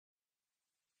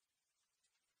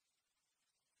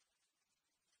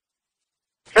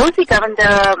Rosy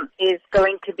Govender is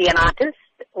going to be an artist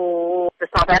who the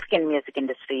South African music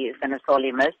industry is going to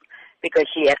sorely miss because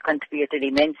she had contributed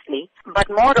immensely. But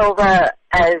moreover,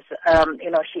 as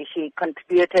she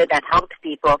contributed and helped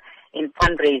people in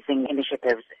fundraising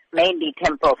initiatives, mainly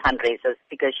temple fundraisers,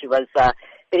 because she was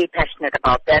very passionate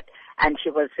about that, and she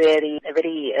was very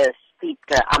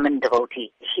steeped Aman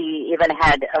devotee. She even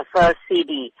had a first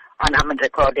CD on Aman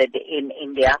recorded in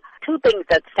India. Two things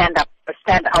that stand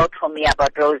out for me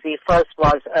about Rosy. First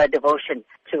was a devotion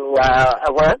to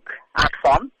a work, art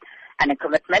form, and a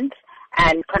commitment,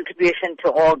 and contribution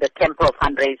to all the temple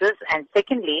fundraisers. And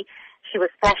secondly, she was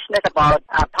passionate about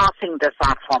passing this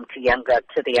art form to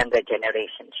the younger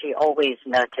generation. She always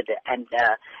nurtured and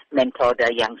mentored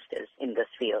the youngsters in this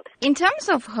field. In terms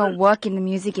of her work in the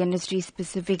music industry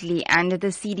specifically and the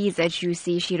CDs that you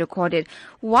say she recorded,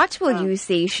 what will you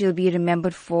say she'll be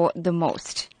remembered for the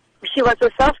most? She was a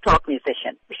self-taught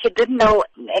musician. She didn't know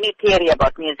any theory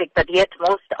about music, but yet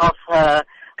most of her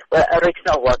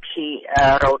original work, she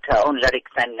wrote her own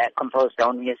lyrics and composed her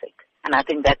own music. And I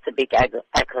think that's a big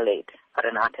accolade for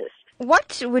an artist.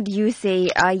 What would you say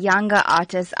younger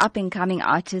artists, up-and-coming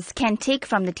artists, can take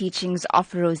from the teachings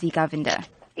of Rosy Govender?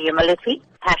 Humility,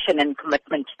 passion and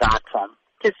commitment to the art form.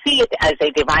 To see it as a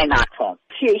divine art form.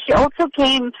 She also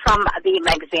came from the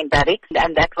magazine Barracks,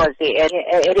 and that was the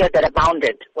area that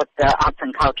abounded with arts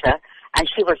and culture, and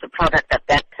she was a product of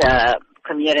that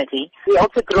community. We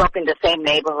also grew up in the same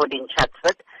neighborhood in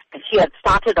Chatsworth, and she had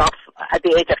started off at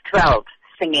the age of 12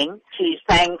 singing. She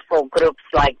sang for groups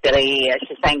like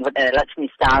she sang with the Lakshmi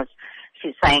Stars,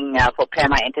 she sang for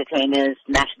Prema Entertainers,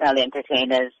 National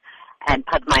Entertainers, and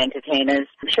Padma Entertainers.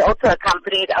 She also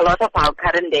accompanied a lot of our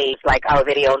current days, like our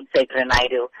very own Segra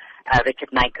Naidu, Richard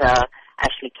Naicker,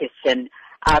 Ashley Kiston,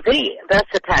 very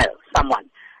versatile someone.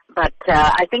 But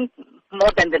I think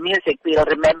more than the music, we'll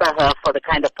remember her for the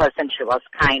kind of person she was,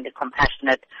 kind,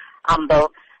 compassionate,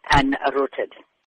 humble, and rooted.